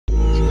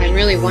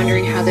really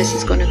wondering how this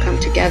is going to come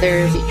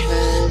together,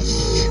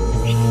 because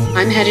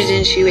I'm headed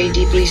into a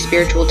deeply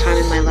spiritual time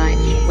in my life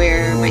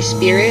where my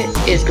spirit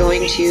is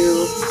going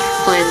to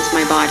cleanse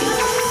my body.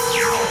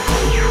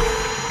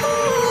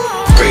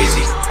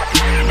 Crazy.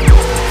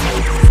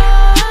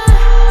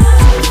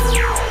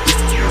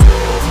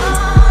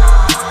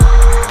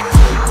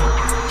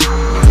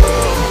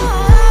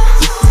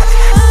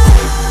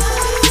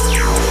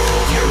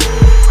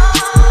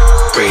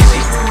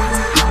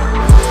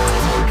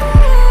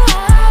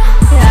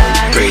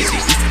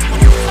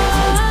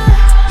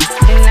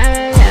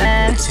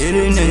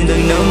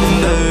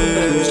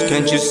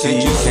 Can't you see,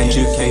 can't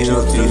you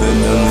feel the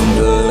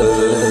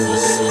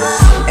numbers?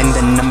 And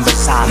the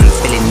numbers, I'm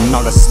feeling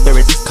all the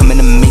spirits coming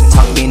to me,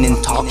 talking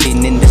and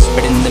talking and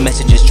spreading the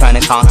messages, trying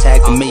to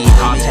contact me.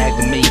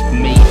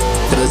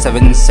 Through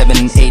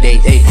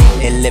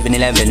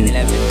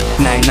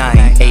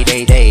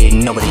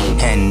 778881111998888. Nobody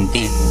can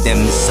beat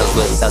themselves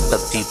without the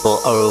people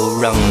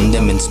around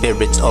them, and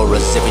spirits or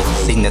us,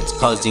 everything that's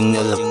causing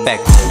ill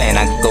effect. And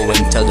I go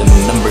and tell them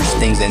numbers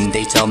things, and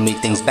they tell me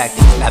things back.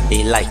 I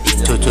be like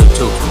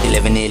 222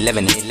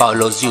 1111. It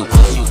follows you.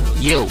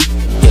 Your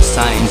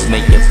signs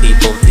make your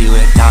people do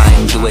it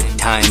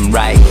time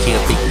right here,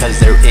 because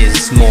there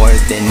is more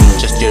than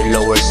just your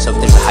lower self.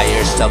 There's a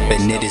higher self,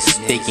 and it is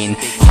speaking.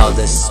 How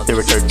the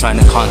spirits are trying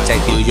to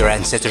contact you, your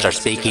ancestors are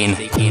speaking.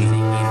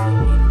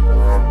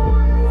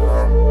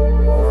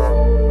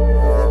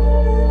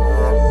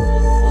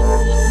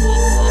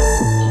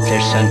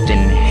 There's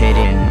something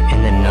hidden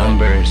in the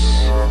numbers.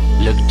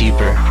 Look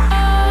deeper.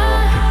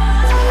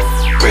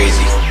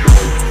 Crazy.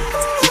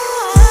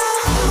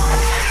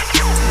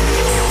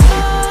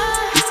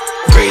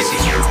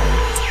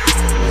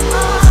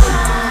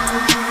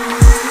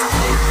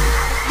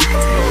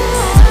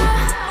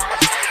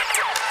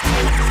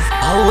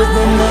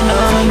 Within the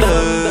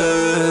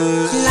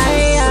numbers,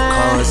 the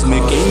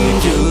cosmic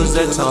angels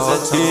are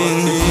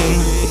talking.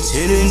 It's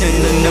hidden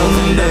in the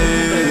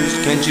numbers.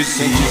 Can't you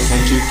see,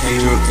 can't you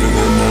feel the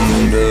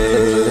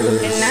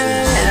numbers?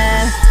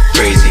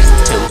 Crazy.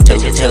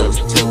 Two.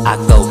 I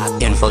go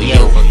in for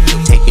you.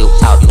 Take you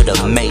out to the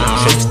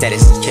matrix that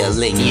is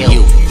killing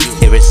you.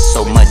 There is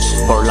so much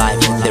for life,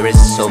 there is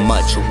so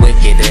much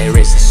wicked, there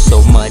is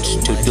so much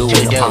to do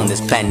on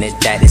this planet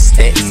that is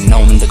sitting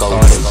on the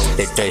goals.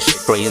 They're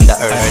destroying the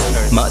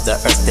earth. Mother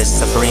Earth is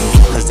suffering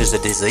because there's a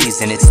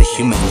disease, and it's the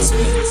humans.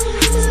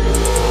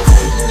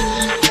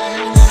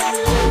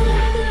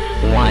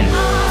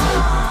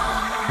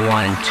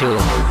 One, two,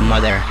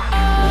 mother. I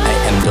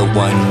am the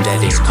one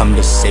that is come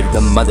to save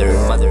the mother.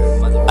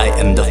 I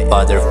am the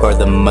father for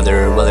the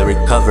mother while it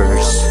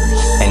recovers.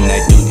 And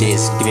I do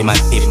this, giving my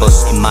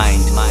people's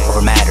mind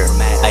over matter.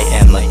 I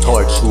am a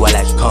torch while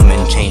I come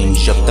and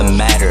change up the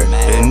matter.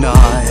 And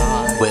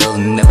I will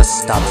never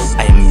stop.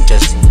 I am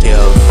just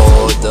here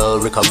for the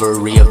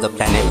recovery of the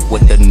planet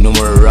with the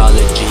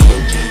numerology.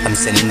 I'm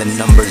sending the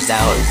numbers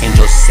out,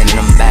 angels sending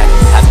them back.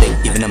 I've been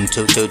giving them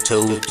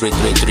 222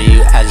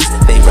 333 as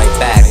they write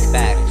back.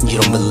 You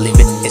don't believe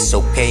it, it's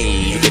okay.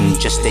 You can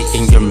just stay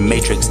in your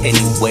matrix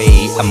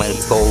anyway. I'm gonna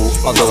go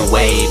all the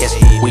way. Yes,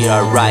 we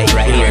are right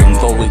here, and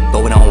going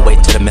all the way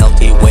to the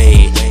Milky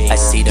Way. I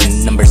see the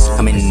numbers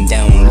coming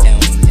down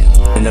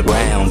in the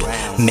ground,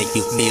 make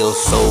you feel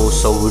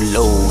so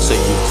low, so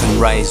you can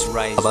rise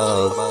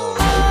above.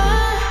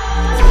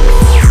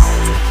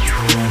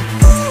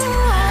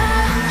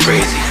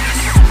 Crazy.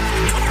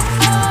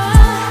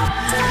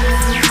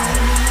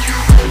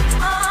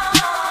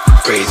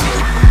 Crazy.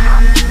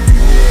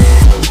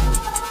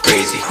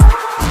 Crazy.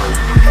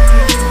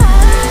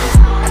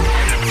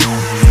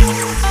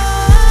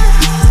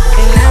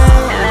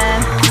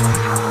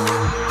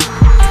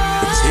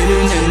 It's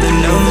hidden in the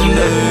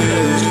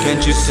numbers.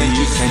 Can't you see,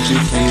 can't you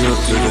feel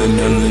the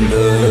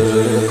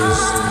numbers?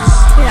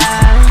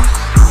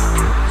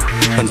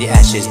 From the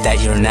ashes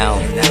that you're now,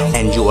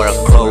 and you are a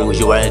crow,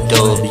 you are a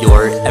dove, you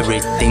are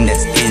everything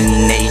that's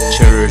in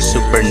nature,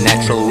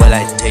 supernatural. Well,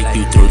 I take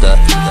you through the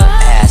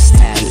past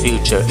and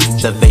future,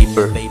 the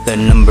vapor, the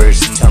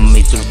numbers tell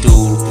me to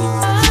do.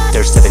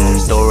 There's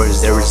 7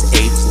 doors, there's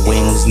 8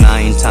 wings,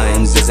 9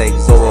 times as I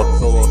go.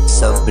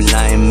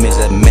 Sublime as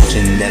I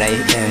mentioned that I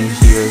am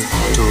here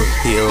to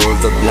heal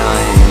the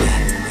blind.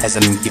 As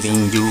I'm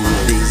giving you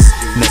these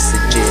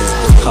messages,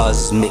 the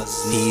cosmic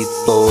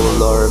people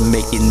are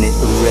making it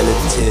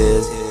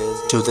relative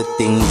to the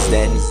things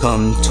that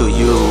come to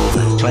you.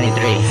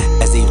 23.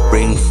 As they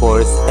bring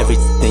forth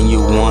everything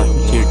you want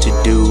here to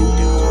do.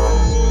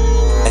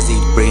 As they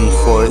bring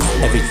forth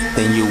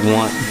everything you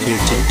want here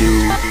to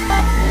do.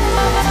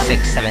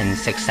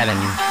 6767.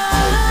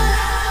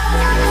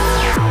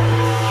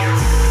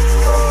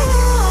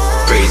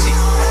 Crazy.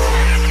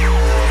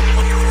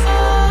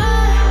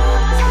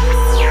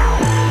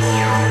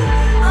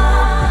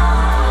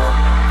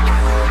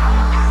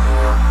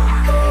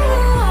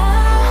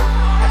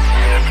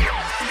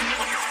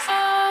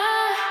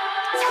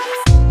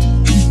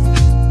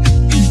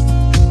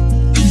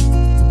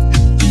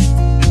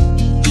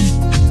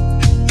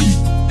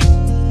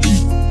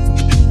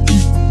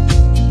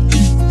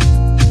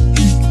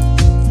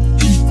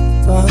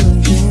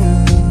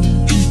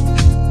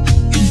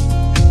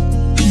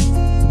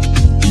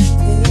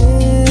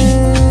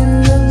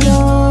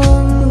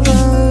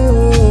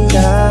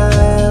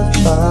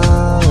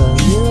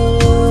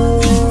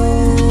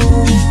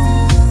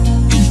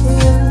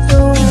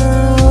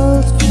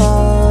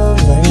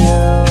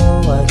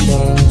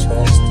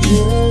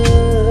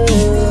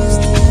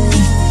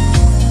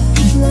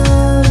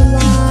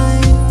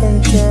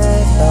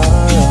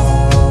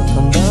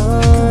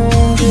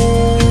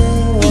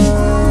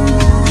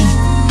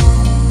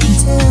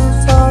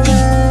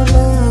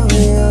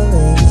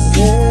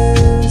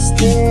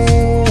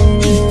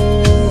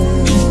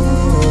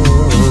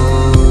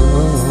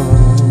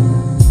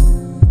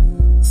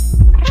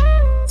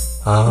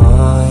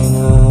 I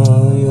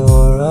know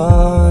you're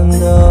on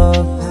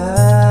the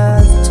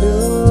path to.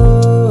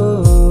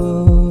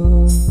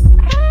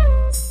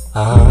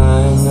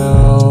 I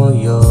know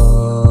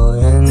you're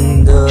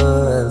in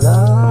the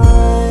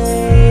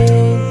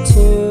light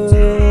too.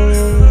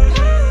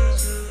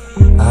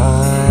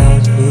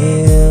 I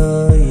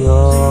feel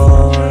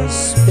your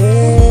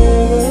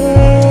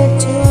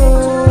spirit too.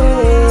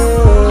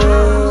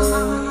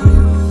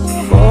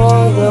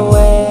 For the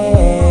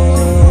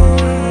wind,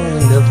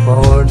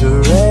 for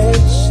direction.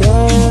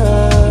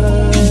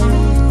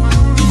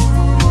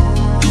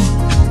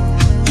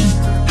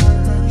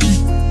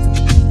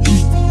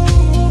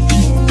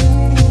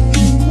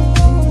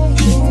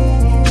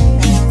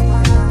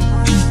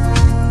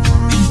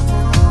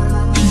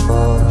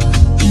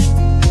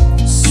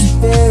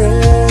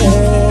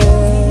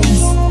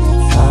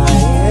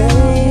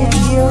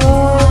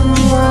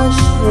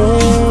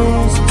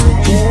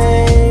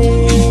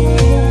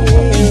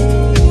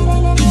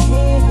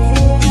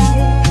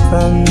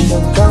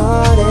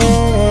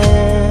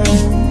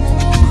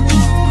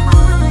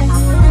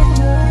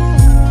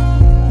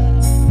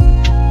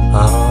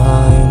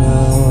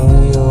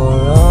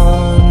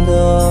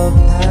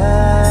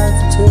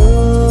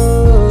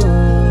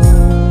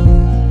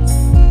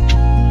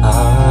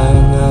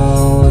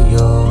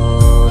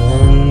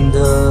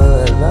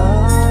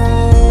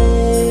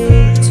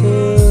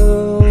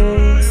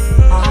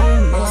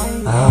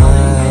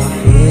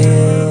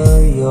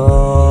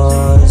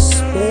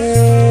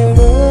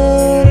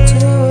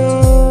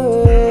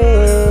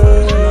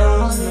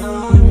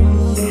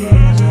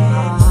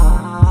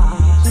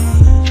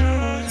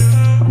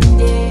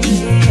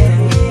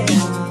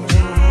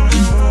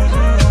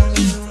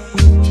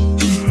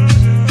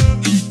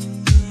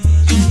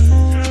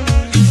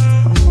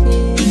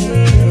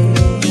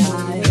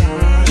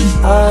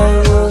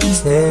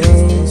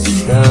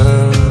 Taste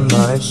some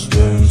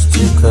mushrooms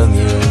to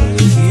commune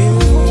with you.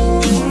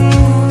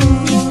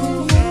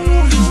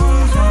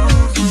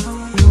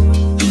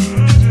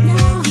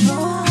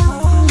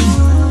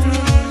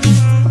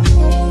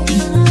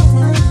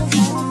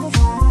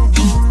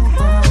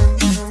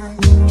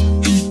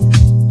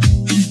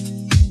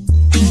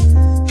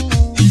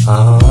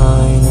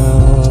 I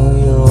know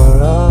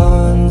you're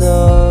on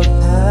the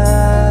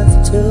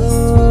path to.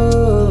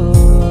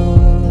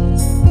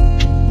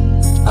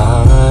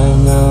 I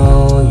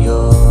know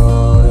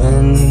you're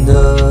in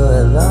the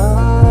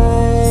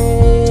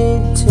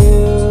light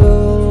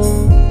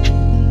too.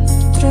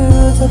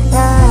 Through the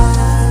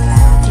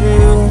path,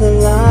 through the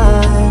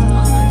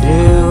light,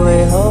 through a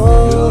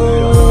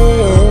hole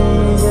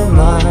in the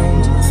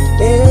mind.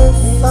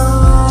 If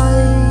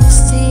I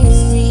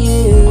see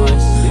you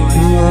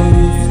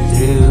move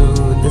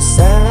through the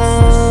sound.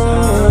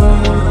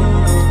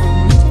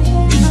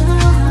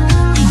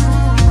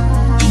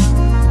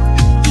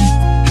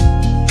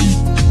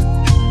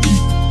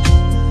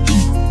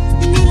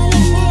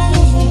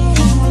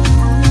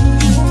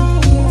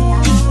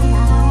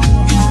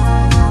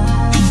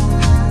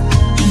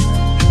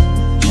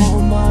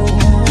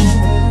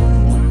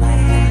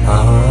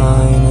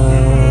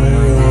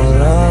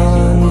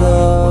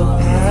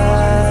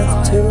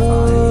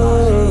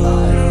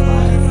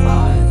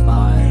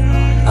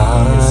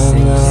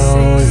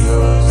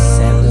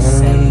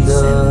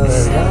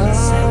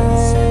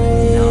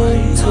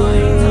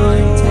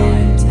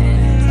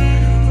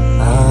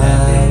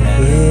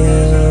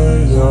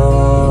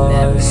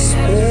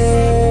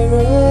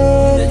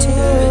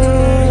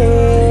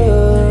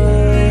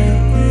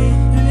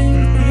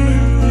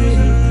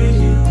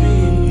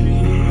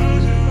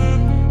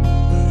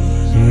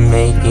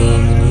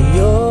 Making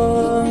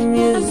your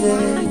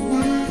music,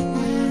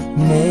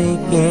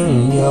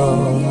 making your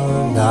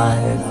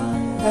life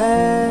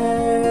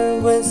air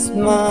with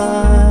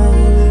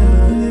mine.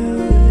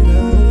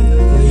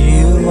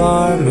 You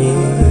are me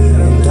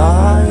and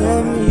I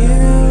am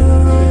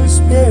you,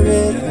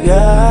 spirit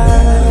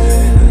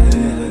guide.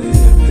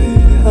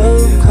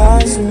 Oh,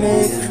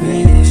 cosmic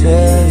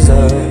creatures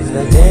of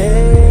the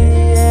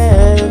day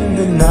and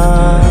the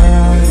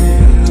night.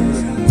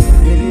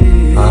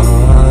 I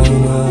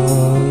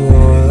know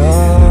you're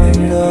on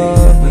the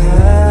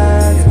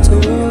path to.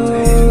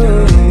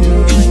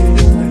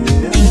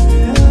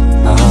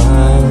 I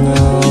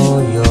know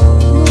you're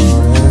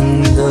in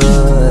the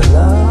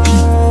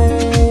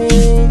light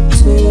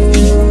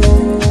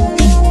too.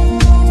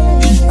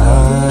 I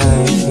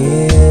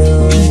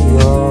feel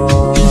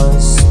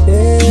your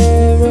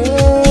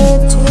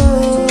spirit too.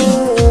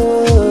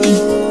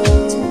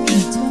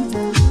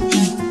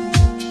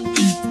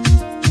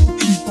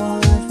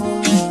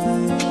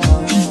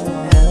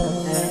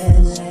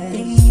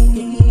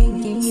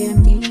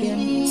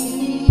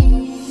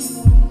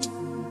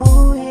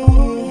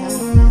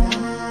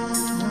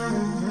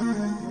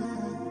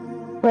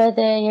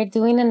 Brother, you're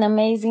doing an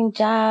amazing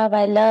job.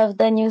 I love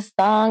the new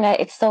song.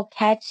 It's so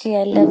catchy.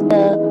 I love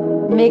the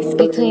mix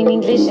between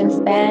English and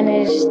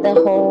Spanish, the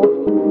whole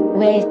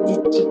Where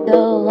did you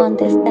go on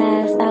this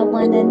dance? I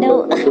wanna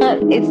know.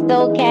 It's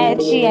so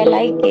catchy, I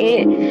like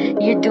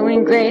it. You're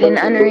doing great and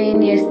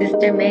honoring your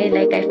sister May.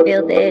 Like, I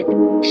feel that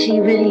she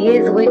really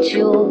is with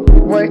you,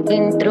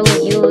 working through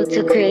you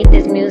to create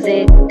this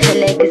music, her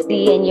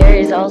legacy and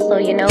yours also,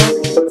 you know.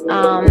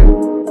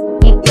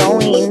 Keep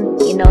going,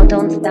 you know,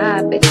 don't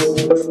stop.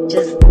 It's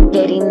just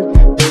getting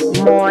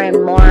more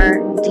and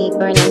more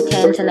deeper and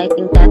intense, and I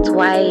think that's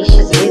why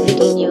she's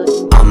visiting you.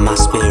 All my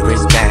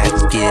spirits back,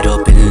 get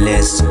up and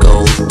let's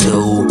go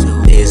to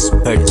this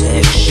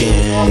protection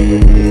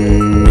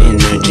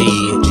energy.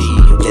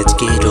 Let's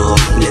get up,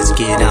 let's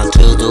get out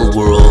to the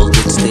world.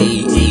 It's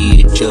the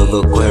age of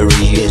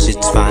Aquarius,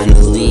 it's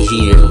finally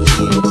here.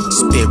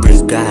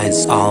 Spirits,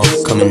 guides, all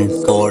coming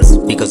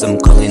forth because I'm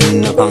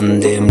calling upon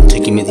them to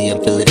give me the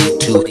ability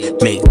to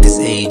make this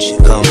age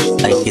come.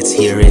 Like it's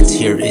here, it's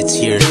here, it's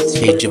here.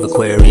 Age of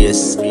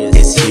Aquarius,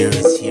 it's here,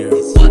 it's here.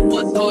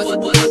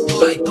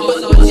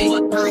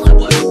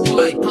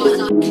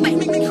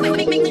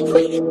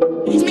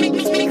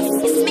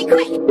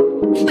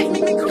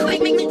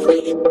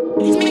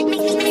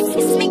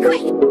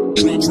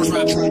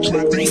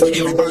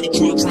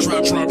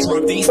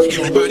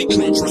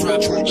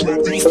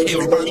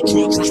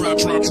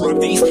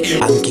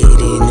 I'm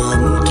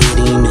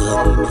getting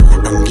up,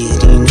 I'm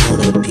getting all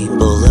the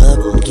people up.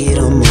 Get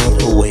them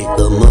up, wake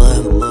them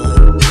up.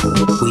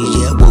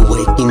 We're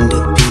waking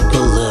the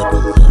people up.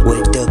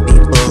 Wake the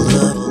people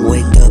up,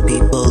 wake the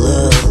people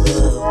up.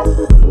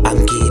 I'm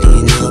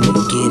getting up,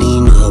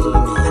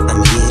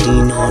 I'm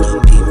getting all the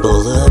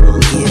people up.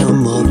 Get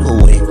them up,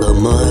 wake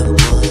them up.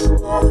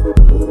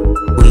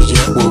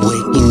 We're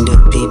waking the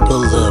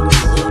people up.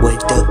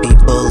 Wake the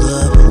people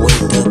up,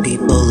 wake the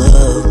people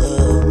up.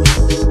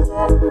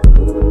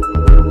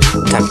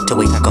 Time to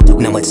wake up,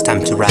 now it's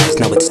time to rise.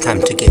 Now it's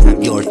time to get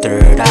your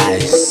third eye,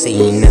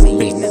 seeing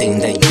everything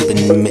that you've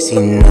been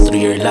missing all through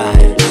your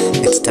life.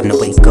 It's time to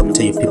wake up,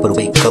 tell your people to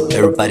wake up.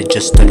 Everybody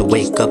just start to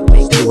wake up.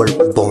 You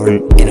were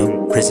born in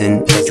a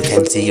prison that you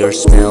can't see or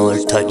smell or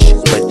touch,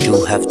 but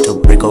you have to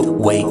break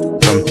away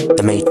from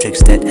the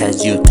matrix that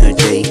has you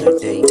today.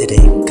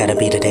 Today, gotta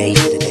be the day.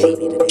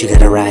 You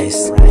gotta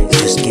rise,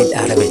 just get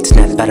out of it,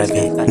 snap out of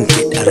it.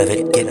 Get out of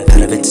it, get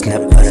out of it,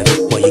 snap out of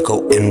it. While you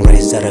go and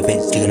rise out of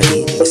it, you're gonna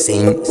be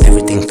seeing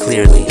everything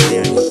clearly.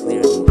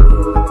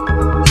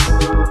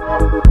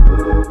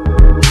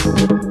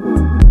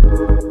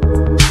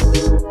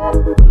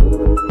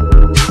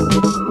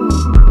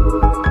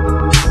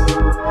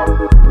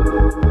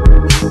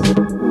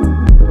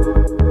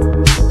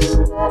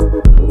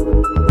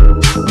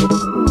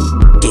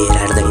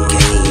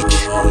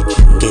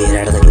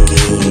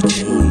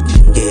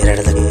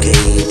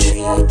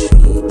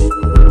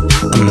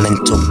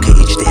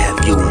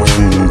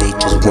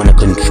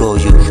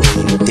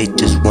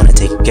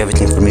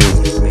 Everything from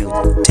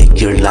you, take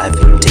your life,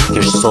 take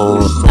your soul.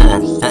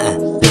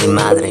 Mi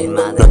madre,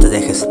 no te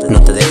dejes, no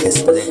te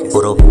dejes.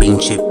 Puro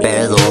pinche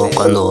pedo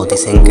cuando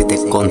dicen que te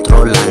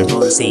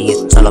controlan. See,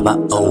 it's all about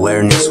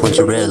awareness. Once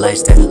you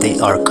realize that they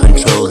are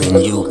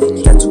controlling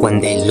you, that's when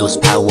they lose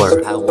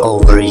power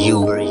over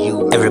you.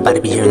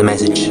 Everybody be hearing the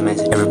message,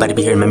 everybody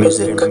be hearing my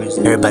music,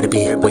 everybody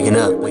be waking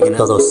up,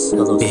 todos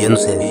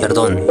pidiéndose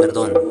perdón.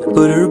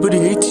 But everybody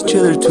hates each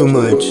other too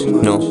much.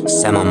 No,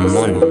 sea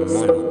mamón.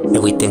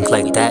 If we think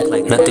like that,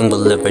 nothing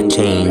will ever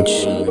change.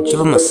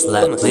 Give him a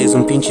slap, please,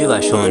 un pinche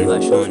bachón.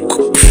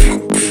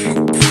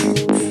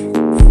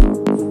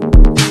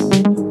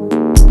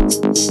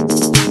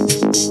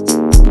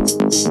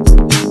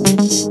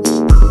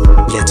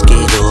 Let's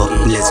get up,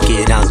 let's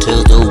get out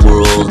to the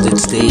world.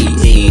 It's the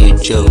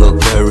age of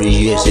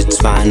Aquarius, it's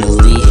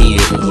finally here.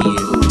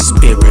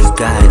 Spirits,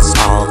 guides,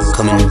 all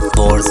coming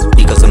forth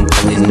because I'm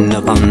calling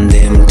upon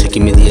them to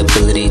give me the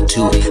ability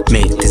to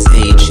make this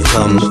age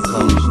come.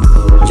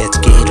 Let's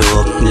get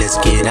up, let's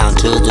get out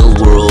to the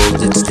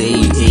world. It's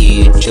the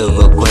age of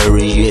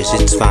Aquarius,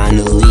 it's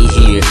finally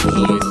here.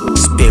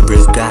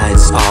 Spirits,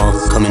 guides, all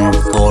coming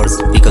forth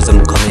because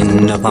I'm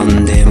calling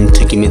upon them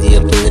to give me the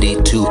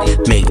ability to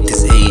make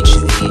this age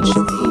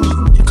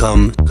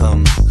come.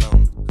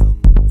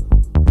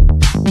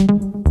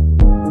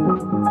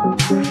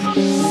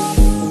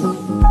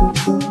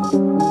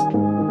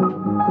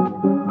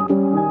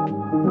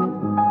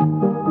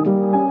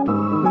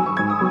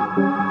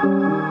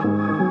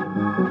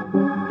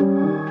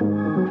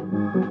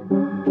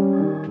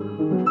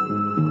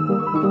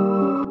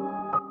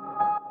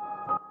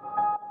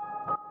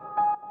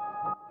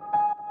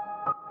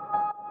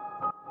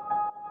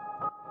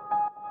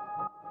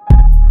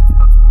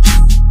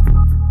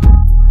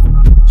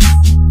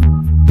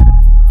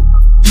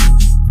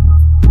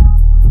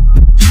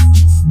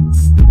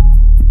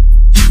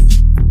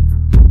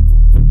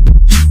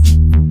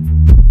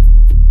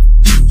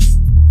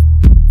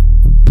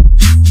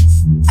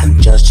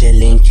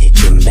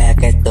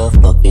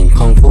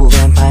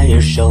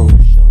 Show.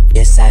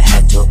 Yes, I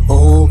had to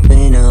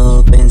open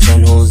up in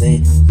San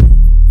Jose.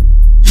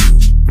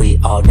 We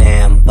all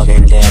damn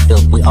fucking dabbed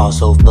up. We all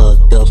so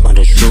fucked up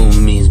under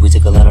shroomies. We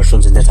took a lot of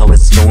mushrooms and that's how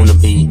it's gonna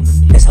be.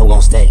 That's how I'm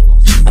gonna stay.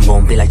 I'm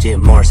gonna be like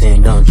Jim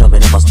Morrison, done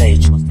jumping up on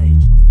stage.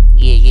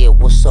 Yeah,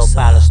 what's up,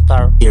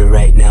 Alistair? Here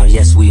right now,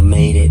 yes, we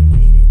made it.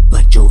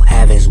 What you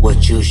have is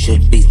what you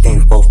should be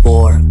thankful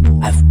for.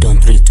 I've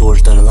done 3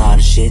 tours, done a lot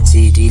of shit,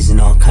 CDs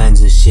and all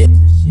kinds of shit.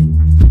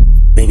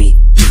 Maybe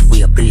if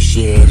we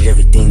appreciated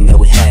everything that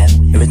we have,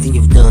 everything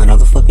you've done, all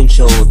the fucking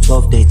shows,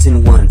 12 dates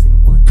in one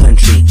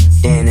country,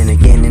 again and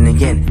again and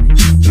again.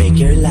 Make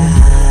your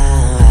life,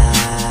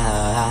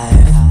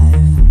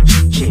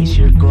 chase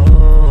your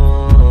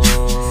goals.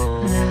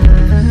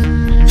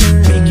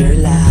 Make your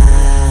life.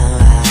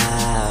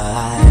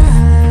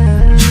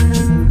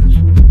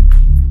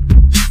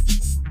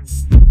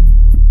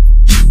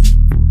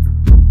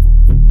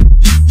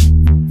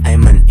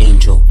 I'm an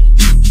angel.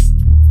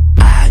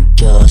 I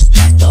just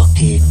like to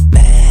kick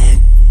back.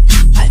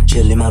 I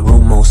chill in my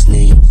room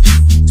mostly,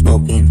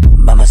 smoking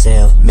by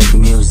myself,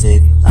 making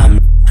music. I'm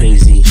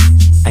crazy,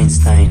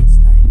 Einstein.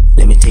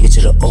 Let me take it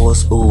to the old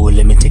school.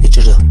 Let me take it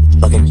to the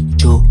fucking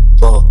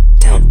Chubo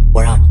town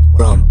where I'm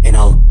from, and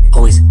I'll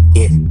always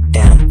get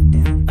down.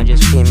 I'm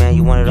just kidding, man.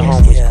 You one of the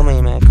homies. Yeah. Come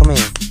in, man. Come in.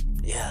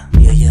 Yeah.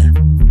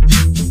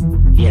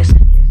 Yes.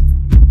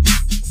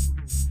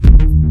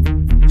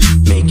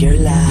 Make your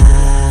life,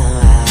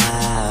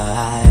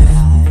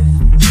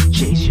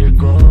 chase your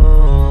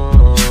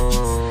goals.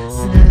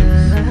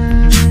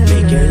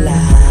 Make your life.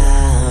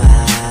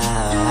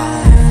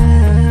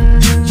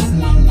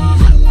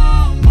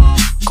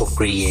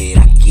 Co-create,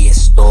 aquí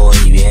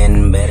estoy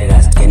bien,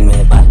 vergas, ¿quién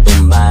me va a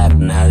tumbar?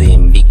 Nadie,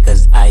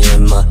 because I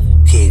am a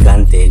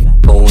gigante,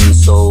 going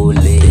so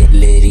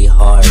litty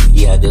hard.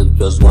 Yeah, the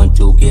girls want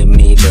to get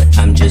me, but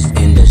I'm just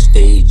in the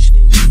stage,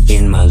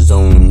 in my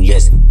zone,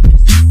 yes.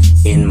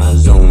 In my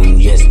zone,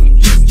 yes.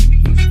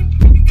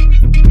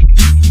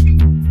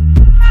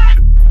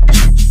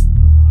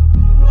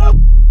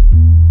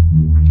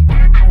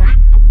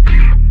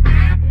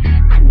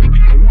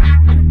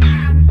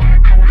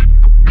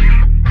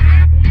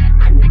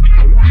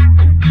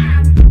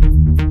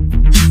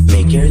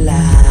 Make your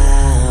life,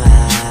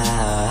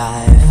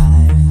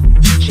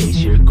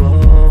 chase your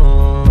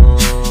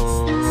goals.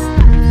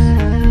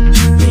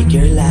 Make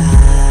your life.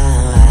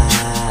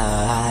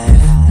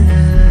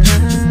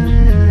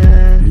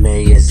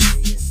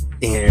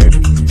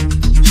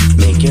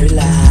 Make your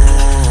life,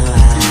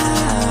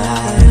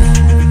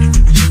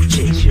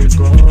 chase your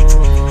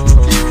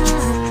goals.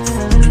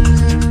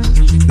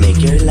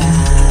 Make your life.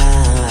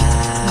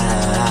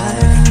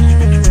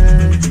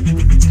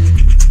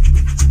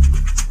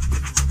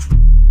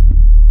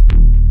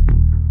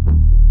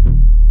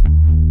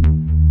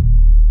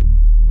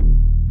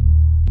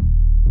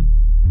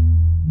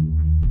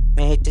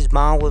 Man, hit this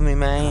bong with me,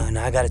 man.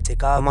 I gotta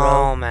take off, Come bro.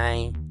 on,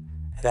 man.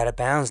 I gotta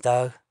bounce,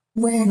 dog.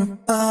 When I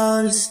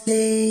fall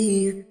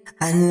asleep,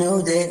 I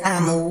know that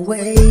I'm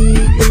awake.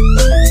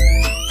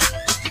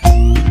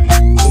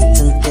 It's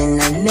something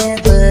I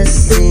never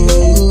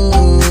seen,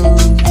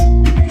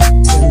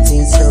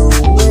 something so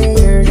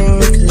weird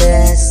and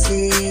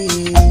classy.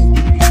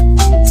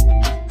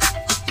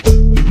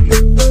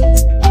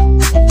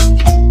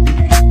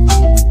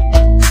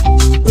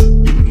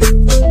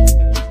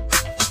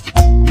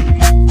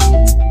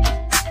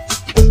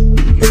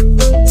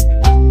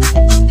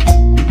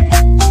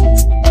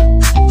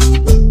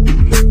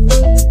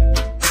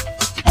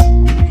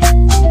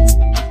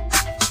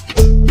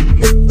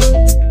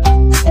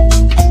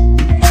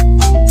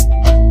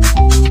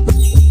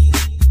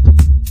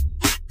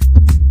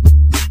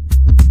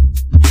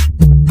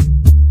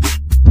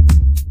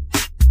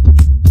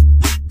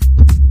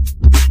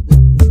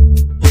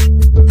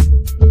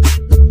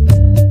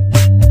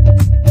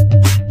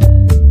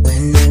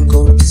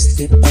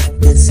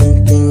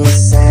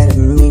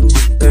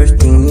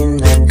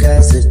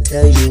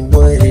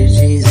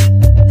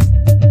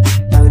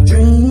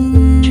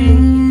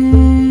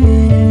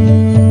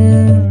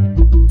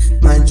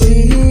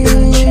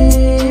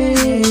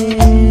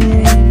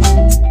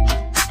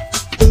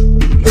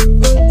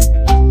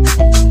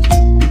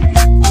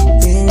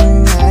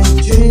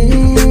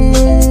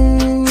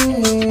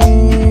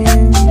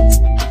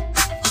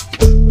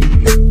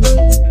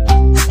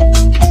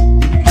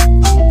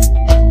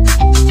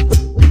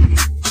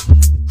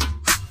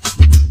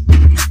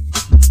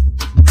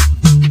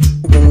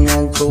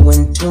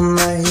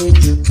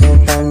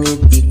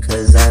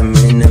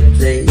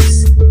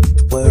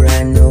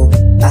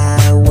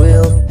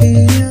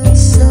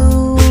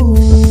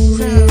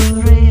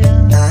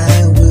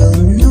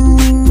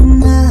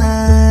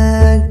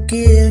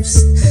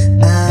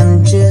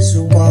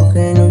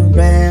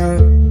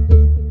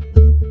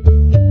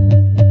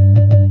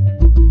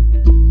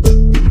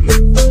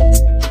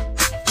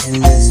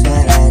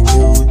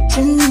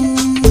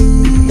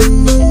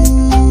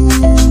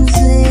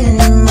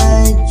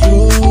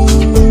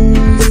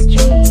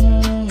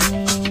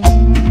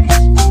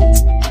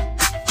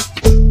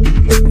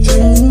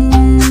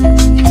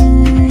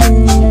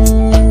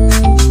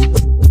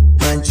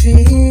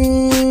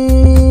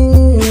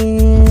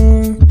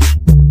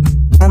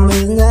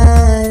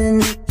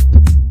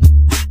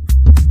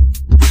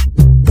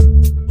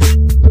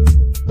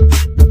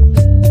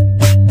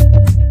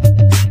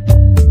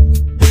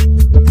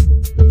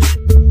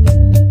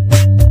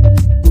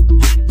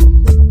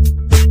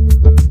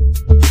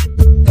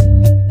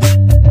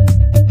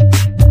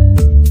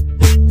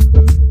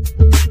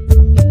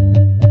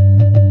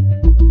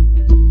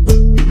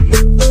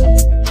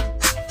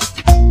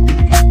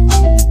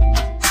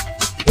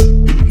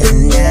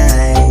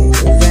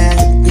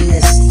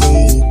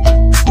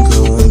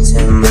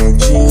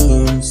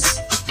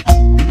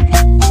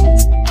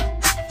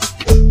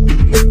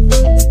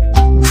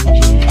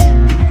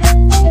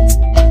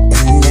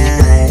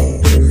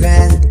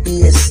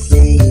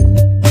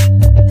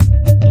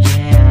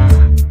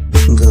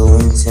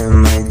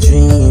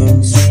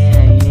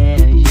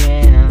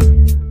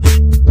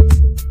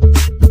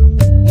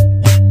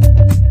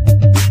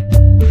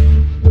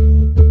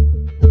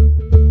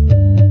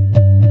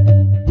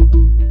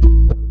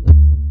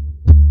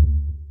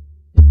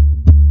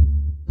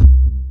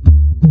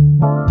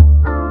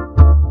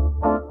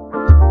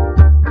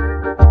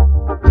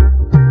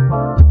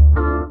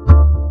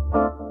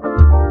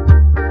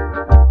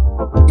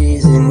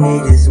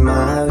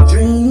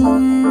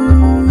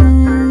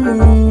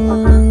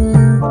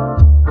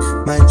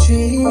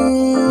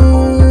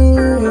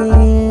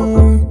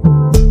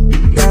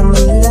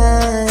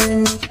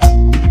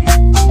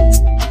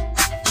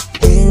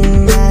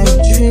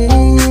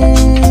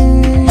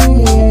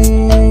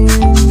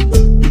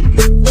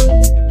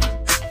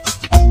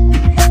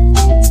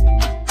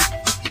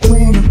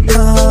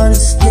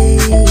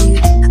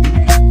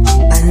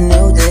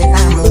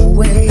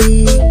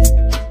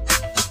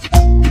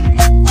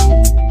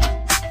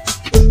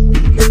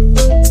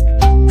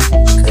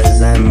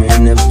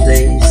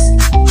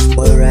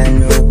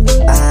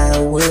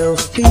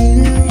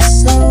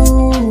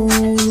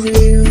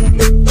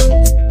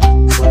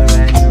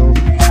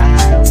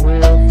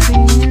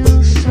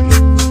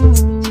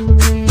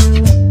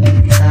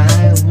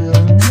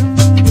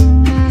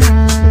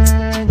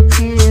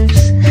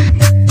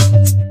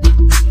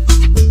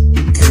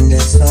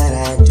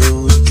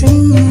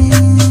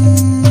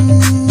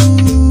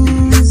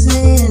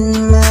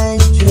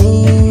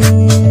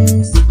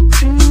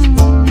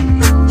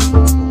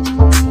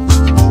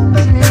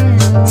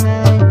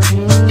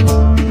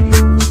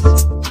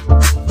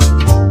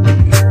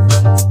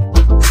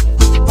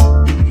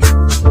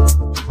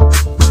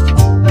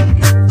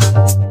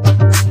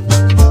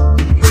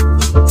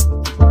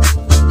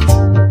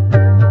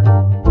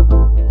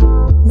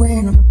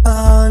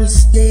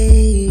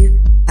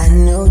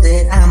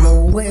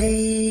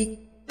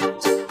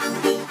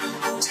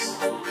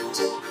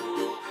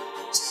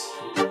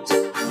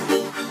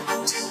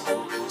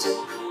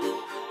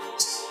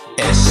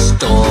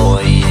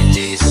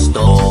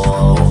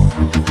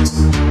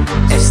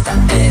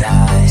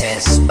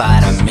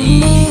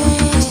 mí.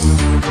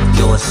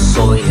 Yo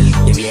soy el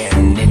que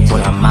viene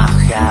con la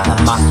magia.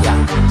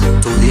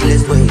 Tú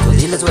diles, güey,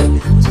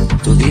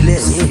 tú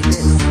diles,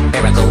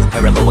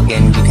 Here I go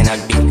again, you cannot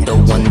be the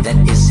one that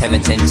is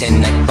heaven sent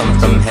in. I come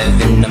from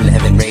heaven, I'm the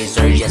heaven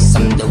raiser. Yes,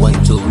 I'm the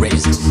one to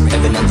raise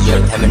heaven on the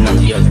earth, heaven on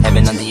the earth,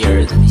 heaven on the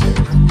earth.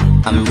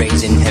 I'm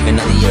raising heaven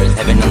on the earth,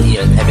 heaven on the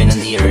earth, heaven on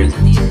the earth.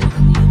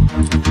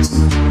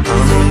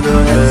 I'm the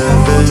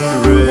heaven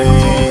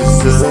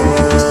raiser.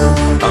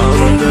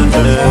 I'm the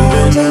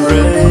heaven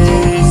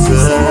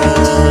raiser.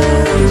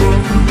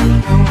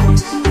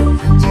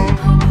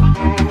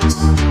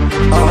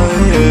 I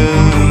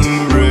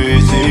am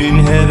raising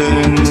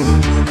heaven.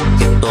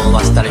 Que todo va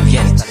a estar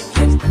bien.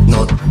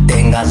 No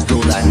tengas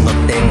duda, no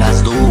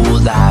tengas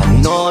duda.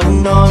 No.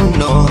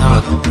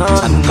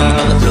 I'm coming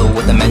on the flow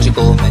with a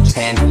magical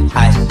hand.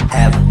 I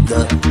have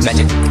the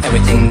magic.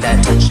 Everything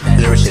that touch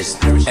flourishes.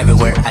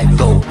 Everywhere I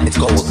go, it's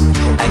gold.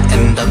 I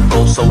am the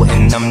gold soul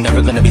and I'm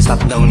never gonna be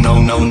stopped. No.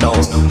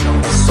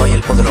 Soy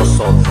el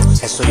poderoso.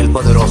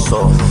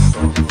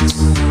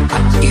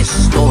 Aquí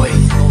estoy.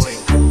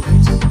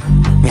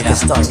 Mira,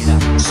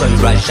 soy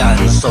Rajan.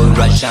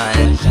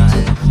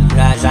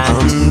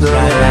 I'm the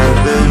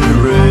heaven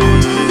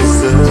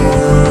raiser.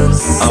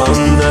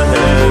 I'm the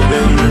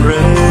heaven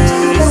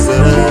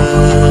raiser.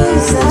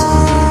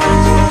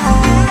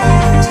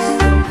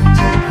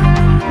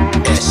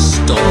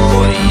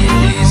 Estoy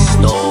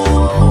listo.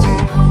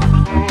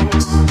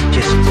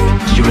 Just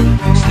shoot,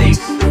 sleep.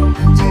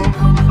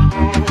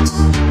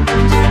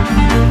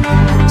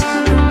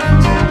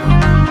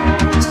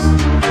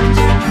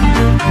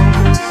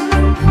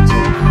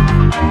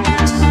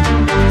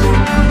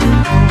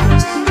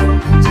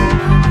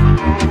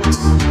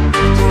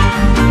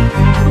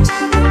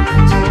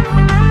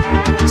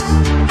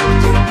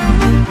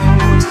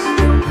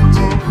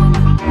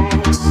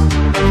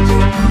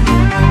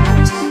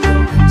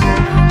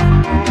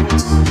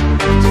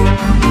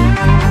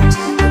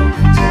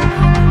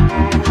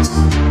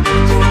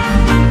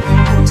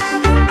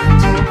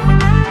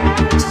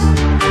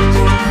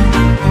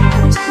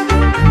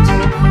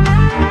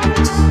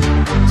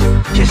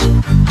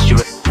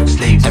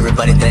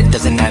 Everybody that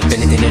doesn't have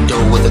anything to do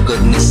with the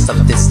goodness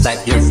of this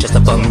life, you're just a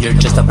bum, you're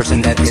just a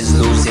person that is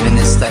losing in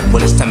this life.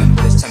 Well, it's time.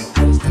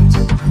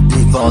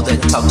 Leave all the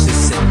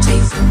toxicity.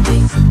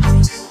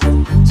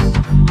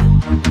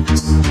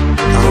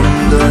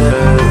 I'm the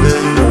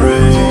heaven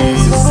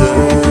raiser.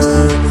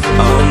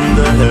 I'm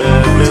the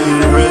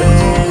heaven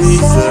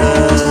raiser.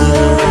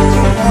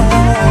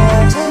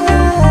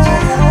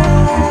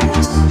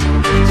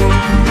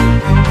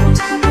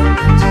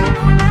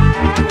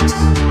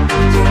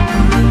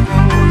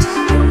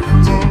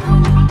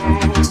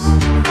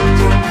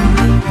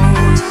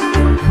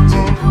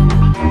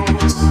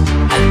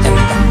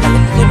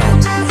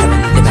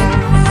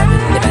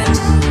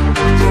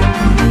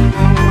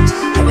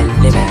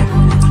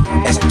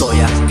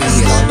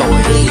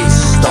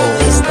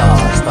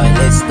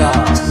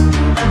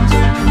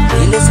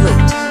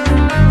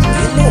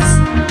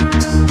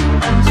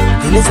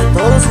 Diles a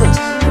todos, güey.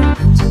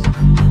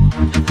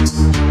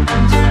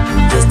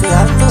 Ya estoy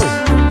harto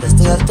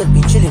del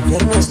pinche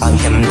infierno. I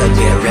am the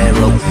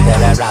guerrero.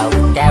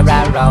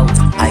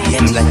 I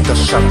am like the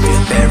shark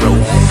sparrow.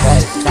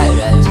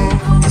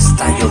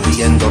 Está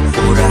lloviendo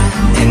pura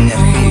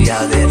energía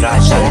de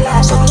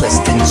Rajan. So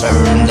twist and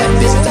turn,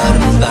 life is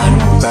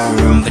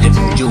burn. But if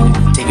you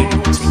take it,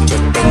 yo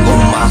tengo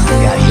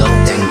magia, yo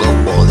tengo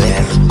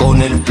poder.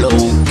 Con el flow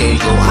que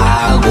yo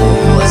hago,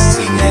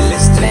 sin el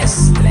estrés.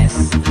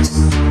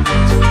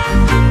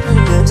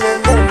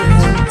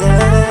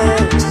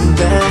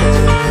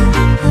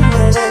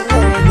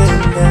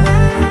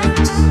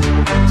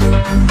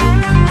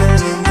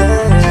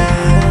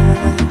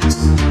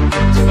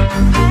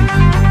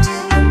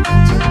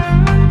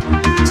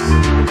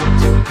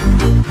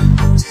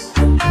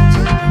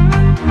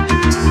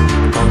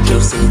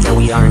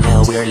 We are in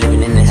hell, we are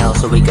living in the hell,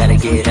 so we gotta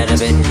get out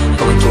of it.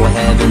 Going to a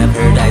heaven, a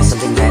paradise,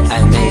 something that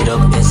I made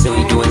up, and still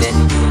we doing it.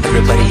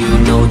 Everybody, you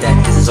know that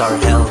this is our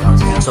hell,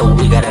 so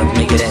we gotta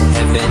make it a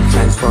heaven.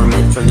 Transform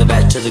it from the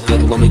bad to the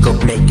good. When we go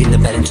breaking the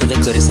bad into the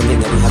good, it's something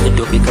that we have to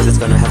do, because it's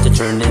gonna have to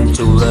turn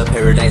into a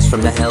paradise.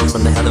 From the hell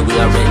that we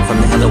are in, from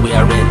the hell that we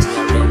are in.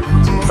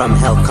 From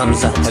hell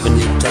comes a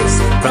heavenly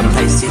place. From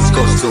Pisces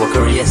goes to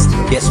Aquarius.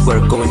 Yes, we're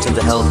going to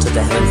the hell, to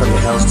the heaven, from the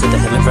hells to the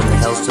heaven, from the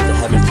hells to the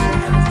heaven.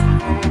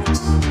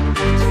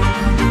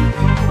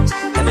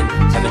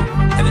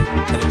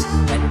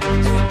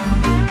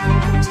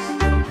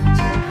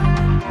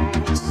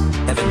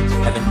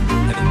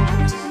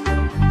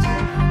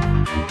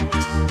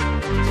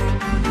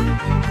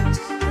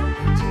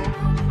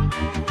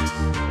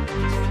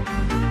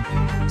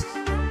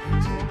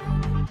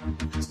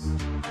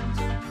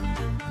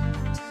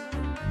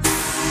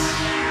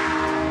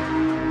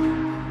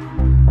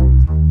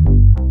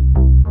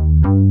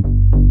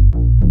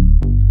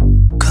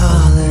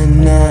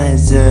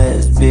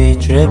 Colonizers be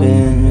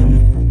tripp'n.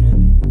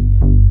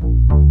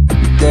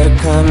 They're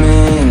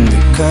coming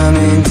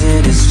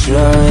to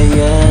destroy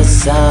your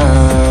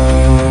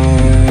sound.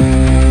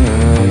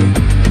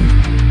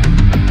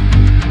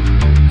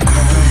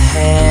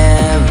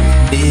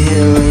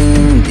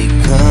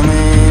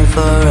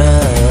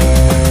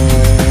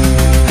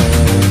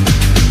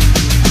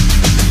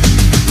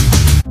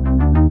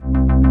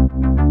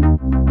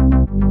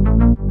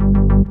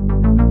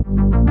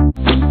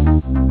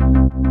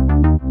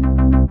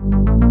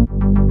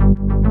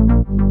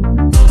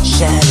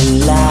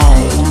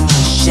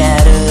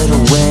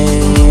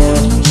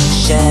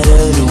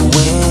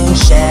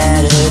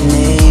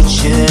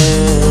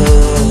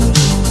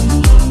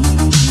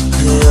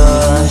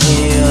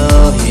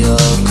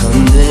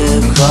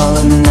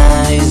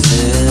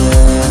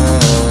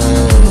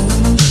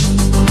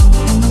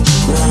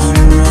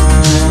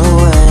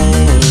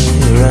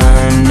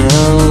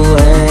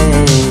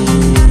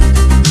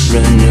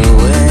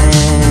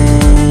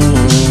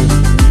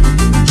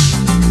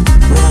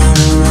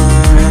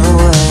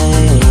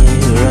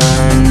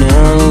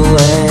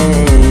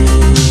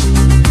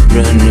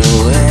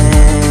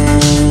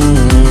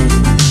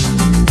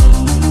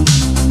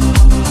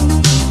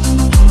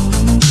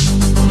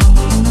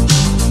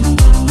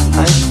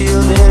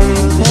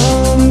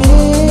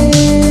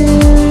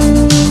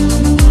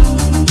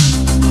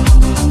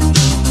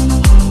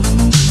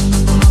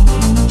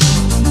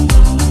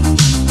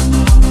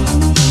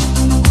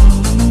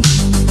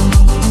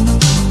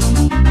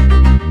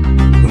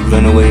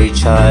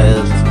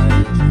 child.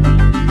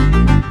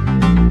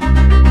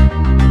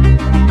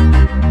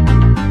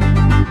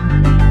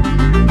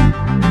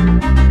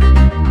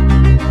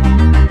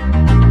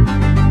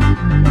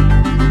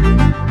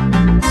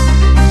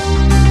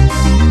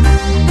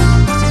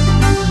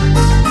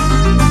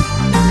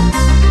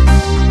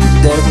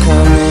 They're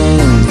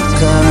coming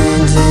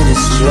to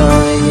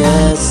destroy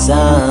your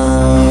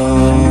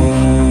sound.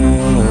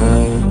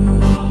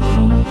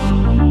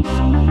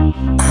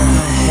 I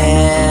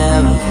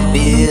have a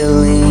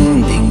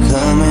feeling they're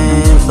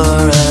coming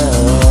for us.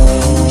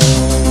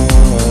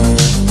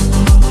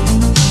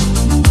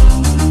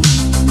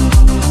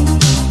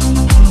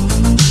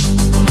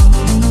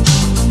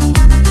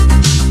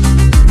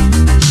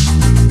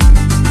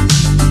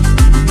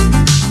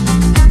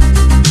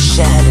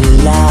 Shattered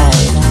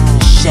light,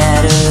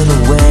 shattered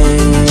away,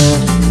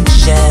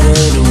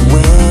 shattered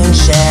wind,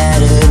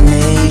 shattered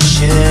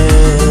nature.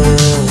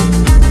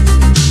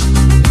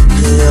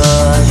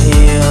 You're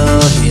here,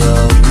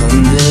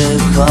 come the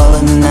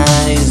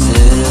colonizers.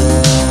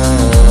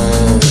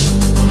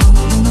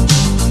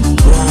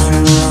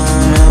 Run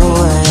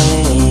away,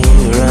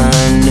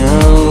 run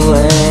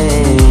away,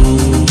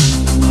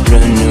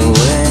 run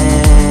away.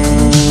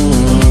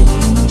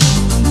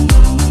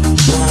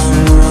 Run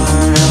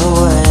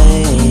away,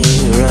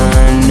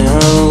 run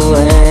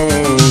away,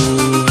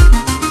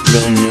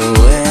 run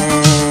away.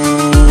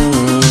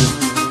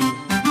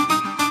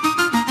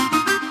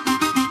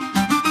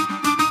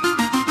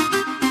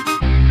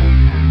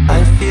 I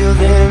feel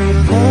them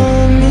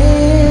coming.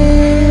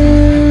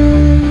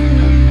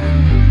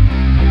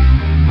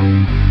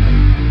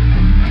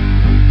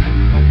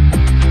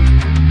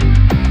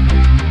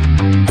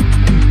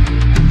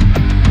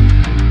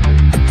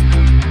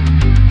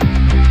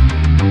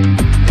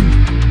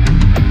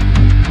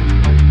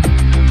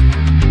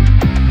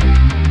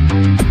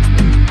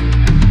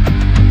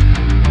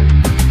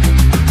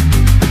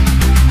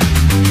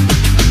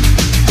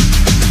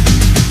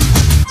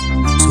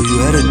 So you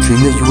had a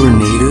dream that you were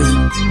native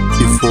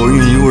before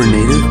you knew you were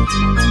native?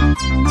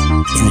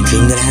 In a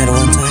dream that I had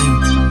one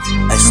time,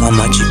 I saw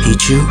Machu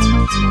Picchu,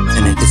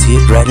 and I could see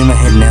it right in my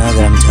head now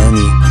that I'm telling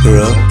you,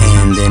 bro.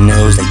 And then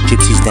there was like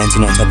gypsies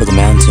dancing on top of the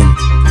mountain,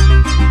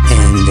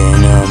 and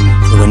then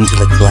we went into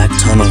like a black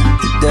tunnel.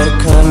 They're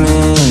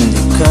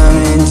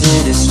coming to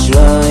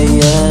destroy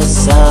your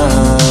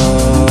sound.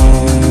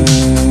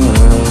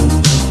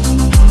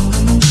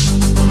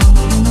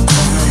 I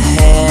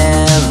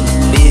have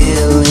a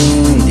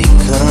feeling they're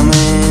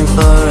coming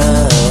for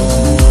us.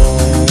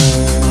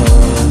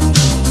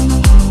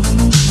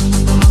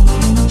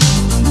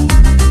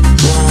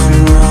 Run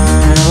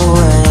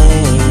away,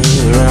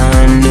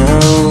 run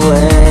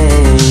away,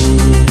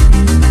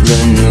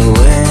 run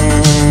away.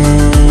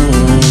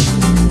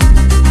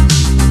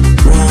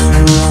 Run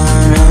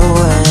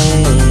away,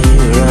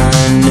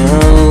 run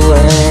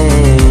away,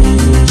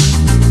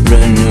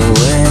 run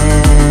away.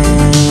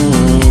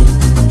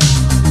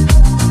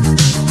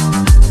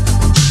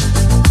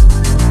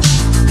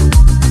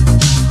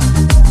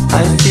 I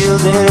feel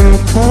them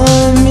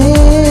coming.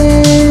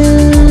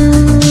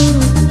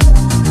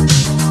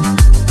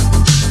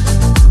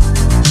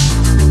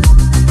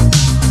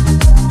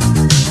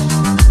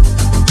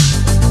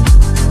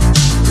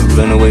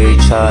 Run away,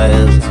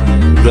 child.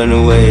 Run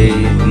away,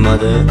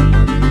 mother.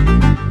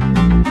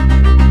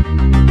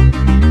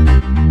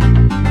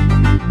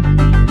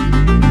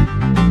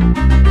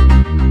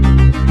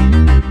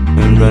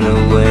 And run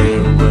away,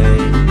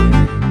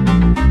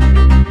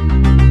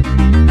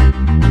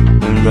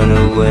 and run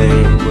away.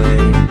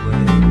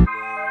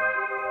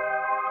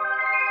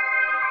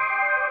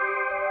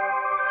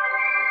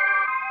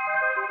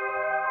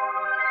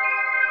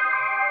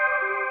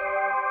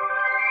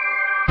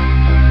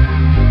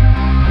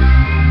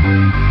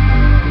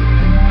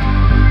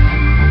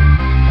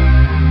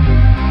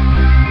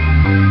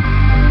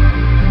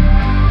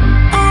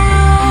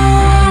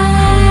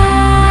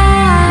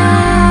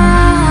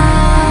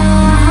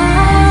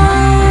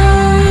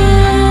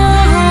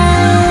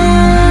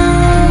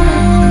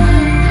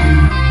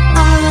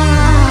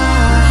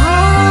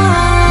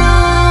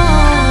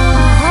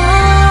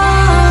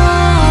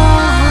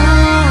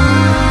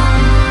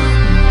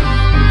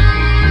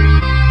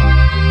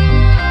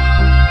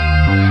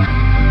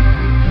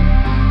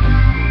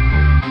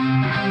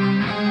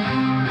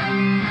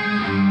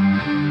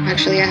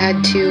 Actually, I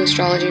had 2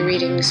 astrology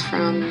readings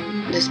from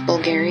this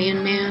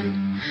Bulgarian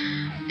man,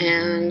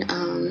 and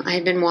I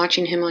had been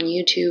watching him on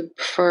YouTube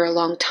for a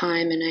long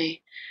time, and I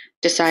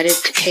decided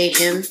to pay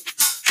him.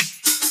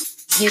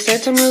 He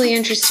said some really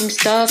interesting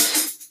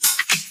stuff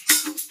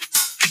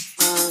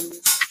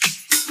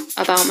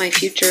about my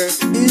future.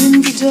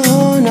 In the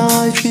dawn,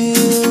 I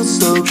feel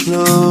so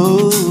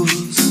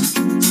close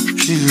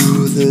to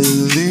the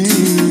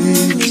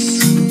leaves.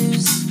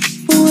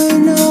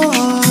 When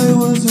I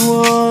was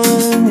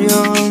one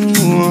young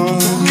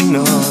one,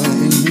 I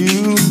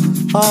knew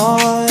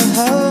I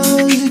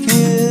had to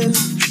give.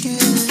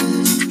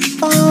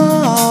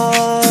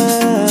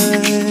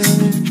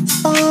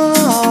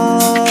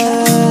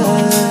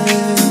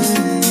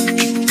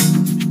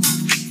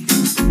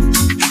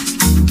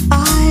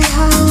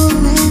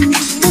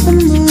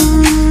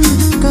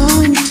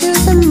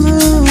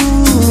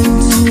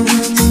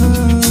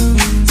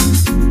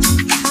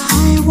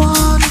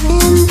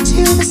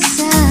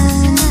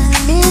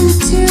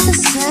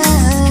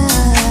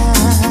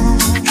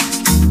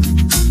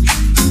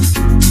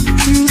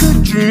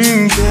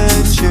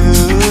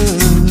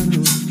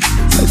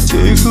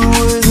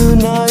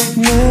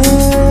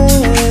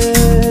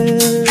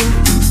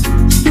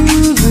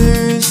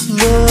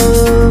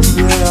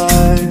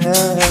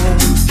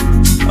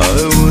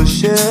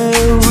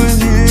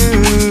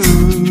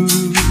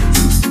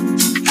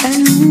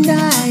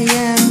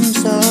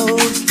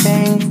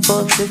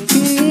 to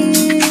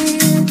be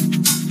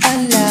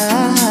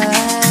alive.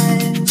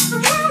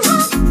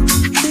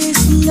 This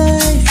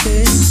life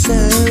is so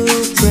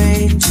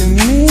great to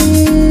me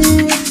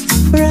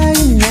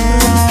right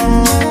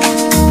now.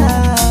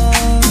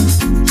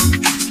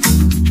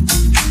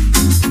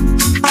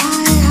 I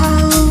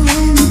howl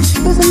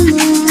into the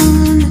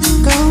moon,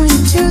 going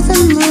to the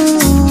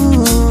moon.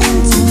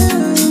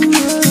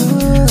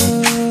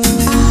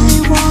 I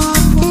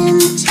walk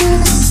into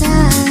the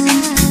sun,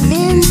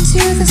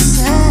 into the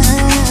sun.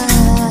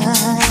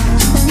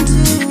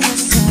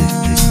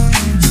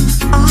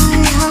 I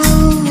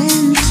howl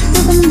into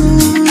the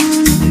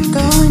moon,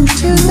 going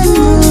to the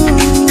moon.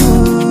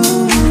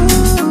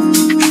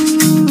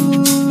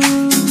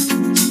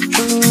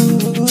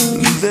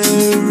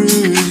 There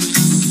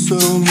is so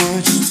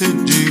much to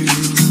do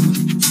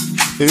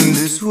in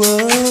this world.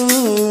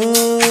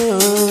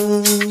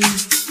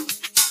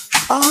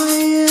 I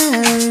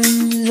am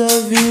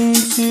loving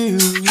to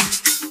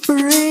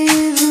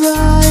breathe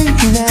right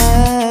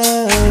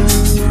now,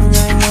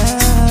 right now,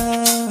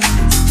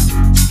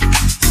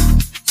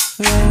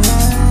 right now.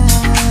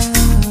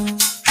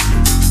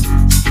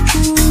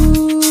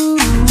 Ooh,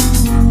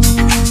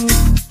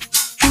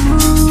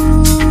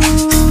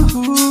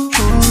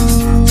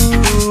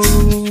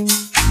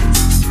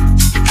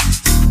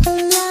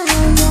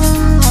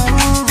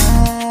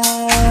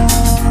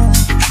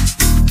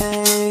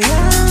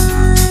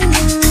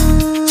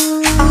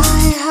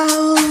 I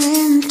howl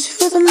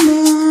into the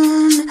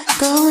moon,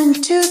 going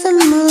to the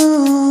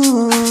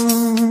moon.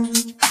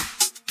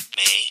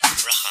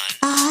 Rajan.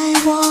 I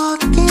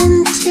walk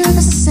into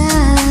the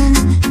sun,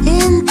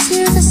 into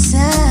the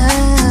sun.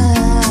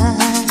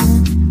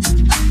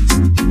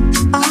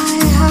 I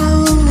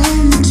howl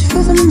into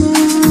the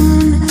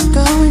moon,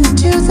 going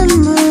to the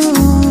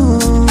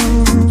moon.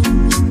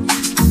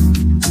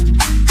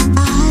 I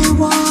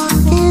walk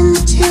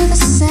into the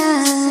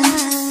sun,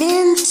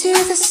 into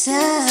the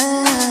sun.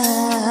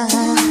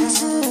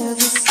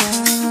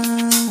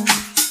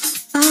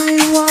 I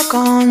walk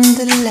on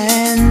the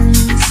lands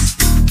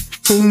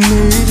of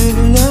native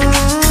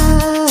lands,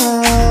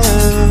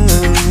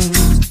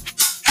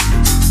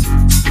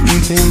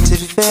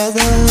 painted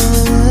feathers.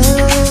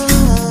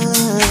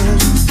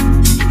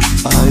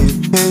 I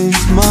paint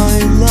my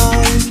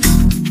life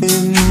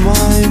in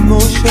my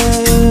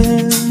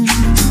motion.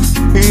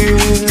 Yeah.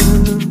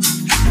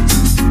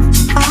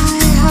 I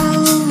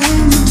howl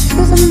into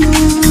the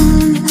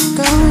moon,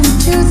 going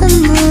to the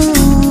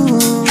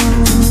moon.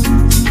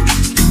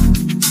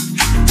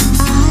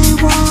 I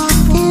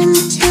walk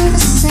into the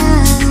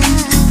sun,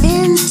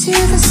 into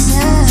the sun.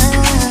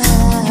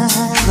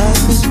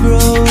 Life is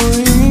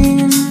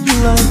growing,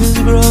 life is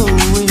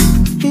growing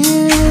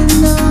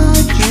in a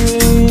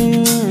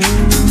dream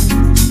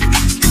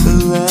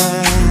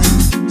land.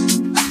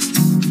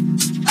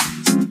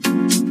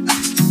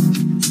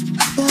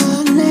 The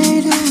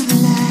native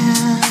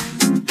land,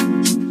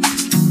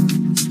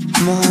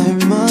 my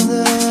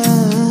mother.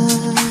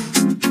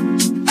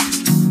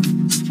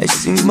 I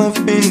sink my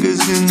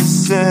fingers in the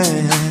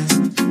sand.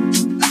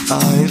 I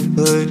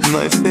put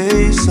my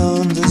face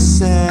on the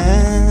sand.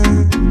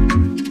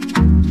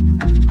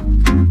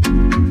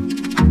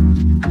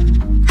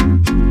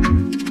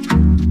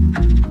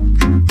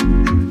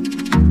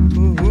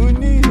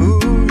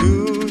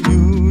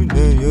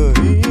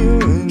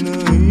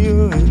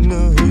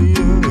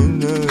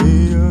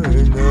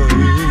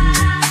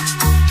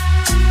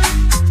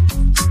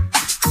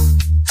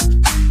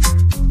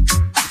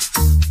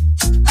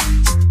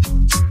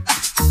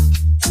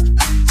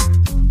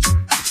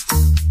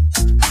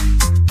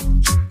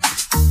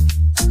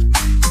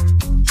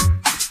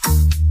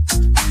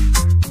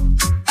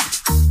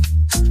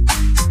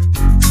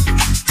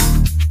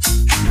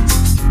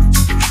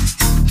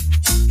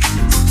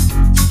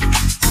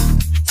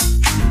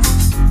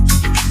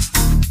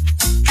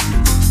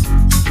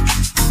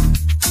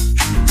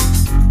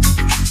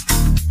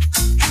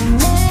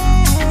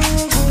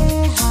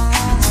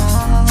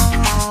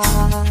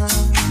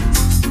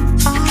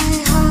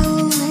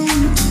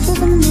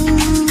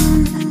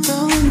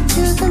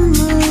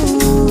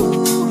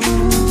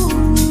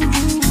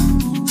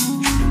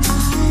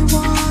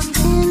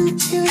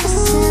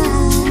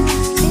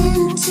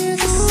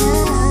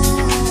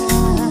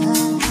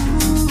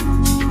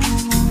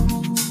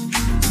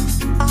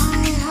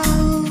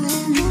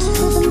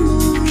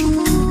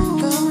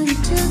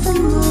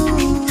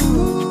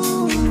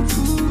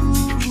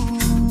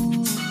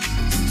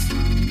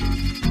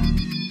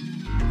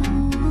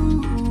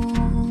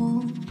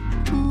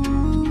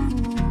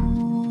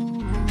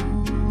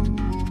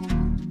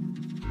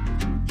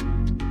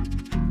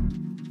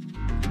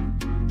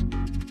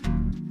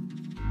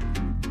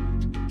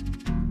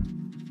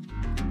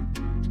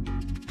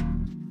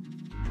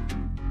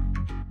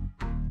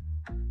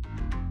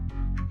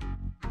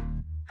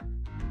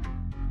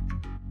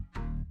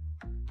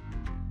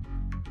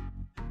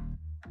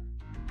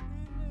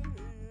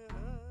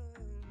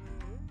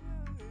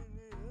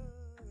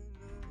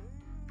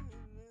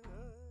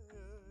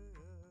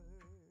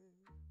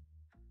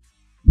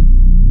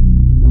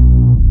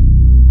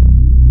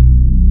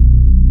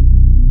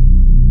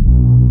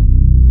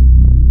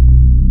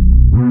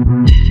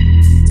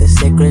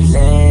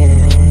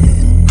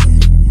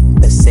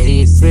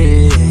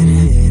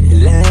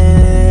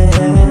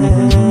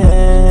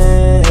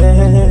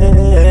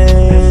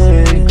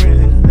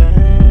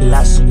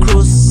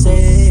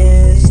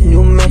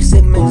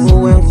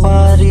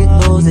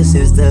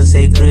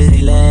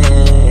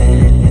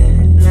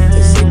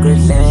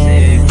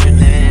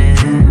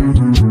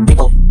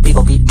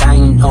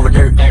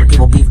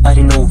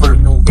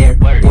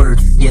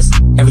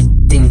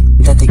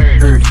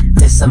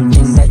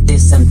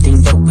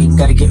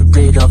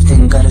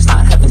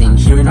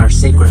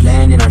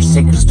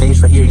 place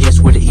right here,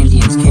 yes, where the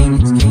Indians came.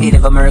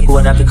 Native America,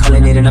 what I be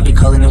calling it, and I be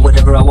calling it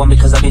whatever I want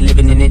because I be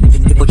living in it.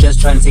 People just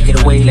trying to take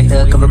it away like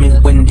the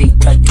government when they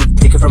try to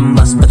take it from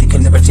us, but they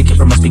can never take it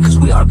from us because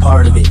we are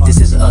part of it. This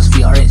is us,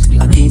 we are it.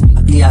 Aquí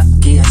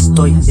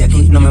estoy, y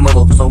aquí no me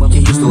muevo, so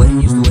get used to it.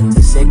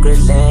 The sacred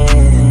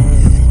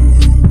land,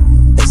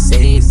 the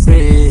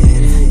sacred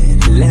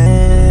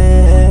land.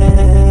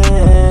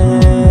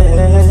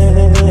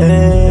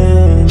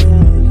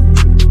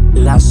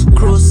 Las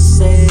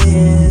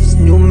Cruces,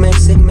 New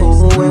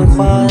Mexico, and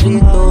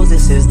Juaritos.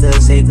 This is the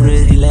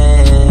sacred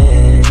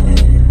land,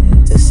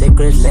 the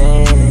sacred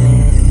land,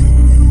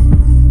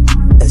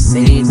 the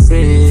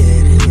sacred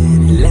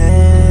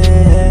land.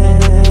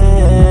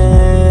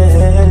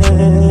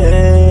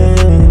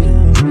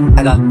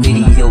 I got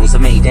videos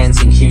of me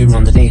dancing here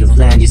on the native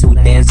land. Yes, we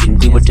dancing.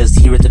 We were just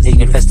here at the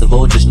pagan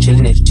festival, just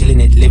chilling it,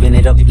 living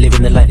it up,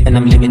 living the life. And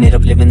I'm living it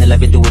up, living the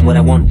life, and doing what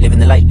I want, living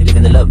the life,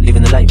 living the love,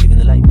 living the life.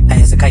 I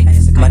has a kite,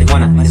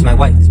 marijuana is my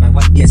wife.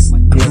 Yes,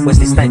 I'm like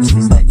Wesley Snipes,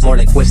 but more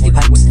like Wesley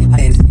Pipes.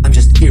 And I'm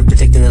just here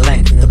protecting the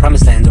land, the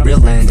promised land, the real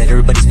land that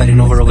everybody's fighting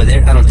over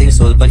there. I don't think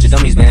so, a bunch of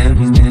dummies,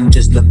 man.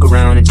 Just look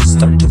around and just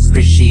start to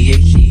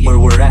appreciate where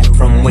we're at.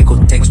 From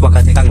Waco, Tex,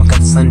 Oaxaca,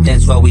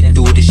 Sundance, while we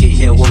do this shit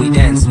here, while we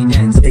dance.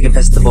 The pagan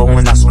festival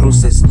in Las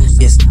Cruces,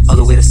 yes, all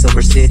the way to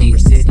Silver City.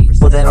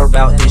 Well, that are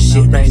about this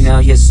shit right now,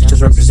 yes,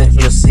 just represent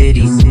your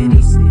city.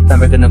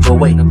 Never gonna go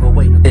away.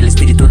 El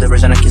espíritu de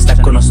Rajan aquí está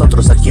con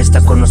nosotros, y aquí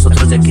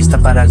está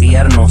para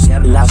guiarnos.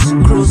 Las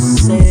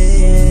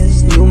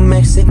Cruces, New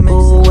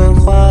Mexico, and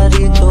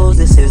Juaritos.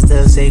 This is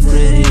the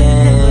sacred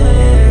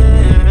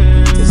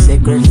land, the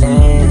sacred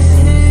land,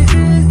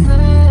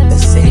 the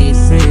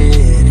sacred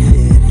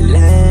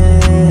land,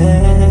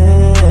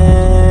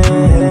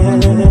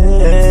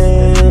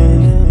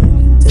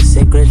 the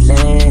sacred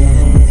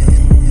land,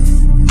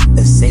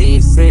 the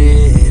sacred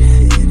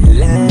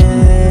land.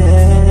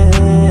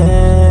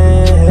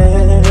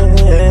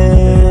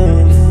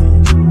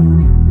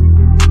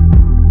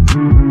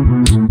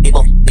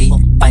 People be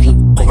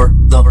fighting over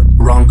the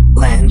wrong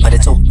land, but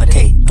it's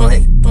okay, don't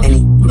let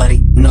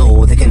anybody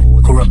know they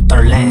can corrupt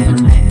our land.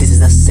 This is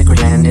the sacred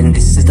land, and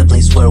this is the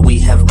place where we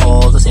have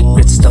all the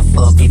sacred stuff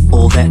of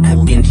people that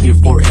have been here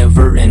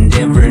forever and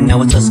ever.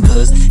 Now it's us,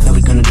 cause now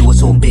we're gonna do it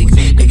so big,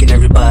 making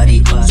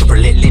everybody super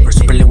lit.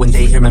 When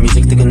they hear my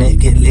music, they're gonna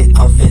get lit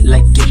off it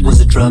like it was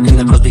a drug, and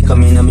the girls be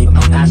coming to me. El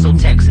Paso,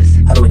 Texas.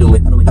 How do we do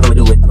it?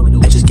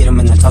 I just get them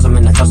and I toss them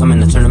and I turn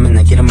them and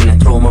I get them and I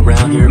throw them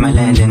around here in my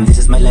land, and this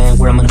is my land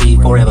where I'm gonna be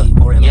forever.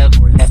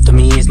 After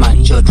me is my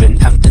children,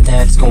 after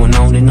that it's going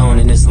on,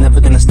 and it's never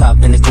gonna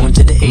stop, and it's going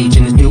to the age,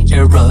 and this new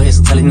era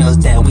is telling us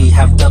that we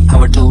have the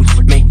power to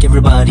make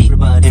everybody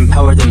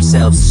empower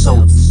themselves.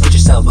 So get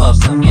yourself up,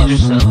 get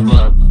yourself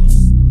up.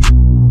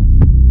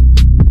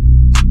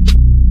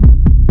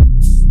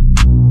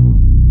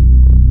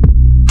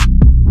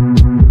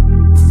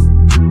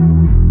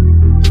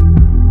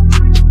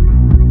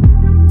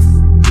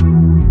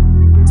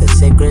 The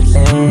sacred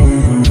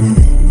land,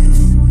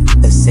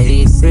 the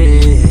sacred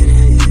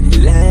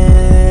land.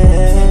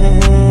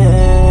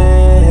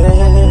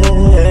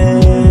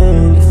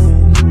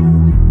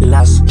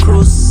 Las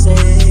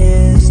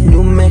Cruces,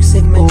 New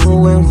Mexico,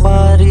 and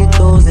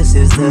Juaritos. This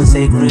is the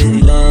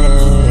sacred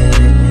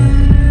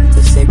land,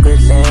 the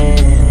sacred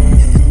land.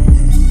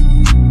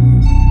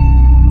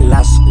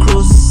 Las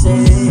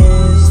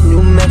Cruces,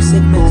 New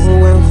Mexico,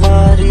 and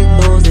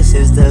Juaritos. This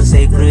is the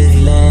sacred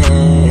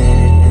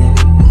land,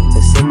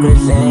 the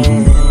sacred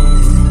land,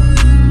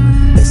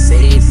 the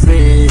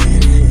sacred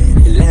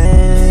land.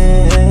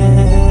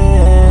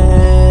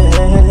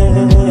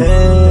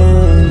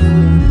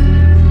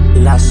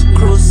 Las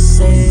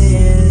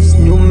Cruces,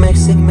 New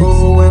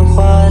Mexico, and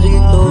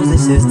Juaritos.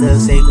 This is the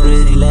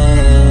sacred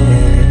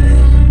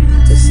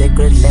land, the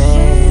sacred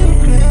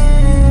land,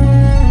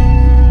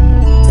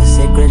 the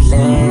sacred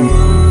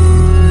land.